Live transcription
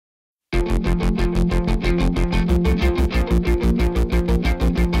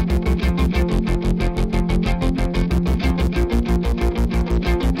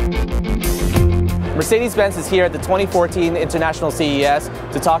Mercedes-Benz is here at the 2014 International CES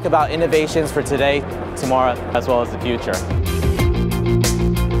to talk about innovations for today, tomorrow, as well as the future.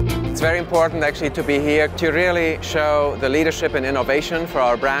 It's very important actually to be here to really show the leadership and innovation for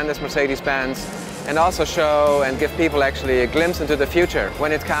our brand as Mercedes-Benz, and also show and give people actually a glimpse into the future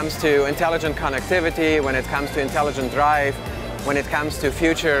when it comes to intelligent connectivity, when it comes to intelligent drive, when it comes to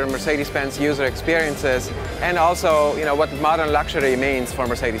future Mercedes-Benz user experiences, and also what modern luxury means for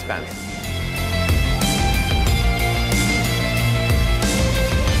Mercedes-Benz.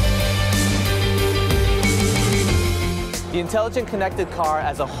 The intelligent connected car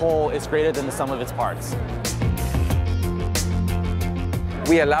as a whole is greater than the sum of its parts.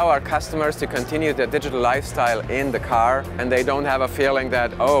 We allow our customers to continue their digital lifestyle in the car, and they don't have a feeling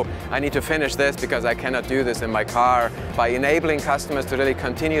that, oh, I need to finish this because I cannot do this in my car. By enabling customers to really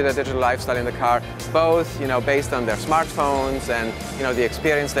continue their digital lifestyle in the car, both based on their smartphones and the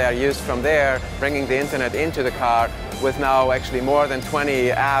experience they are used from there, bringing the internet into the car, with now actually more than 20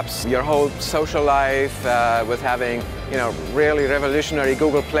 apps, your whole social life, with having really revolutionary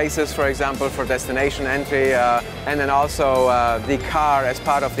Google Places, for example, for destination entry, and then also the car as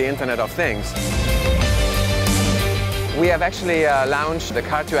part of the Internet of Things. We have actually launched the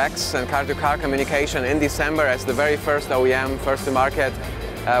Car-to-X and car-to-car communication in December as the very first OEM, first to market,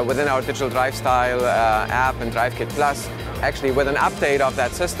 within our digital drive style app and DriveKit Plus. Actually, with an update of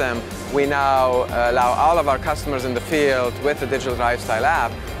that system, we now allow all of our customers in the field with the digital drive style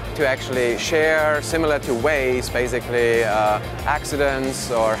app to actually share, similar to Waze, basically accidents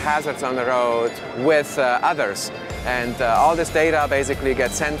or hazards on the road with others. And all this data basically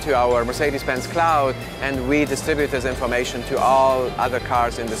gets sent to our Mercedes-Benz cloud, and we distribute this information to all other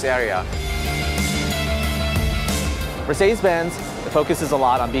cars in this area. Mercedes-Benz focuses a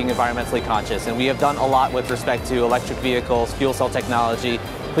lot on being environmentally conscious, and we have done a lot with respect to electric vehicles, fuel cell technology,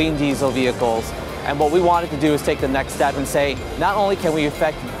 clean diesel vehicles. And what we wanted to do is take the next step and say, not only can we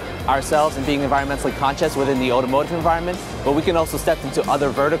affect ourselves in being environmentally conscious within the automotive environment, but we can also step into other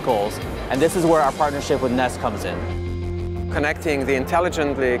verticals, and this is where our partnership with Nest comes in. Connecting the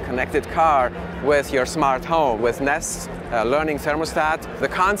intelligently connected car with your smart home, with Nest learning thermostat. The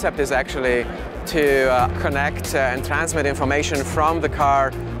concept is actually to connect and transmit information from the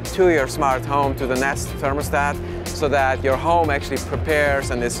car to your smart home, to the Nest thermostat, so that your home actually prepares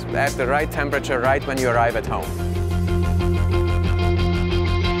and is at the right temperature right when you arrive at home.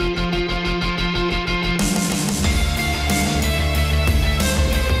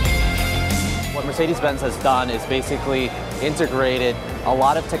 What Mercedes-Benz has done is basically integrated a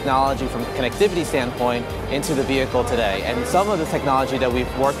lot of technology from a connectivity standpoint into the vehicle today. And some of the technology that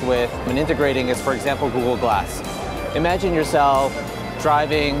we've worked with and integrating is, for example, Google Glass. Imagine yourself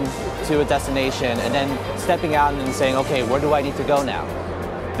driving to a destination and then stepping out and saying, okay, where do I need to go now?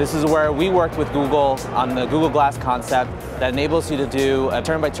 This is where we worked with Google on the Google Glass concept that enables you to do a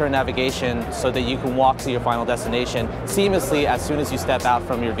turn-by-turn navigation so that you can walk to your final destination seamlessly as soon as you step out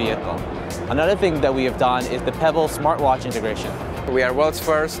from your vehicle. Another thing that we have done is the Pebble smartwatch integration. We are world's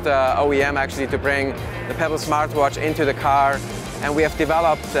first OEM actually to bring the Pebble smartwatch into the car, and we have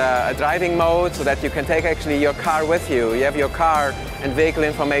developed a driving mode so that you can take actually your car with you. You have your car and vehicle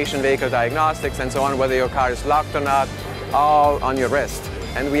information, vehicle diagnostics and so on, whether your car is locked or not, all on your wrist.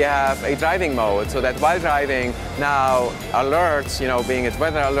 And we have a driving mode so that while driving now, alerts, being it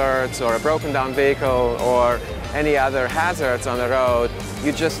weather alerts or a broken down vehicle or any other hazards on the road,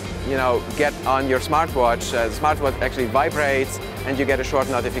 you just get on your smartwatch. The smartwatch actually vibrates and you get a short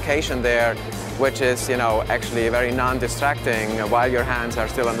notification there, which is actually very non-distracting while your hands are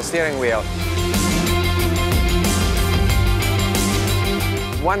still on the steering wheel.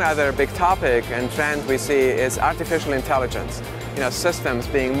 One other big topic and trend we see is artificial intelligence. Systems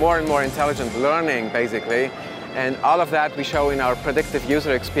being more and more intelligent, learning basically, and all of that we show in our predictive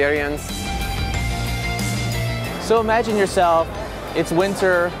user experience. So imagine yourself, it's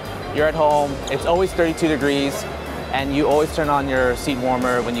winter, you're at home, it's always 32 degrees, and you always turn on your seat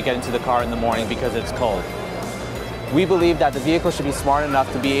warmer when you get into the car in the morning because it's cold. We believe that the vehicle should be smart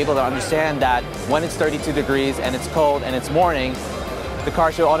enough to be able to understand that when it's 32 degrees and it's cold and it's morning, the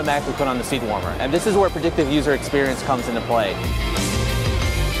car should automatically put on the seat warmer. And this is where predictive user experience comes into play.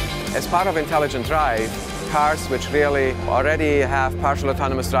 As part of intelligent drive, cars which really already have partial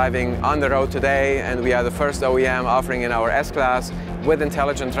autonomous driving on the road today, and we are the first OEM offering in our S-Class, with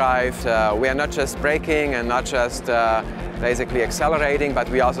intelligent drive. We are not just braking and not just basically accelerating, but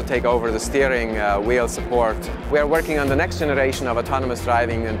we also take over the steering wheel support. We are working on the next generation of autonomous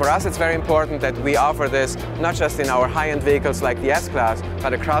driving, and for us it's very important that we offer this not just in our high-end vehicles like the S-Class,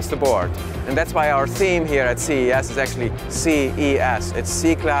 but across the board. And that's why our theme here at CES is actually CES. It's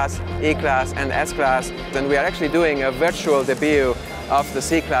C-Class, E-Class and S-Class. And we are actually doing a virtual debut of the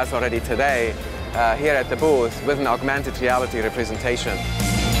C-Class already today here at the booth with an augmented reality representation.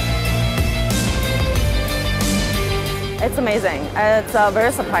 It's amazing. It's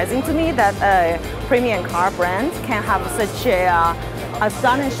very surprising to me that a premium car brand can have such a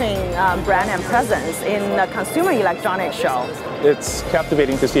astonishing brand and presence in the consumer electronics show. It's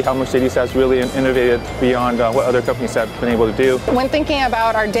captivating to see how Mercedes has really innovated beyond what other companies have been able to do. When thinking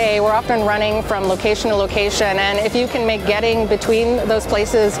about our day, we're often running from location to location, and if you can make getting between those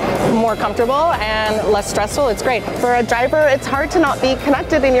places more comfortable and less stressful, it's great. For a driver, it's hard to not be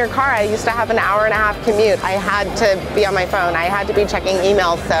connected in your car. I used to have an hour-and-a-half commute. I had to be on my phone. I had to be checking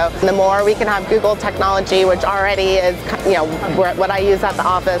emails. So the more we can have Google technology, which already is, what I use at the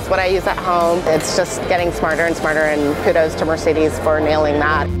office, what I use at home, it's just getting smarter and smarter, and kudos to Mercedes for nailing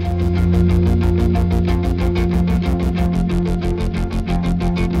that.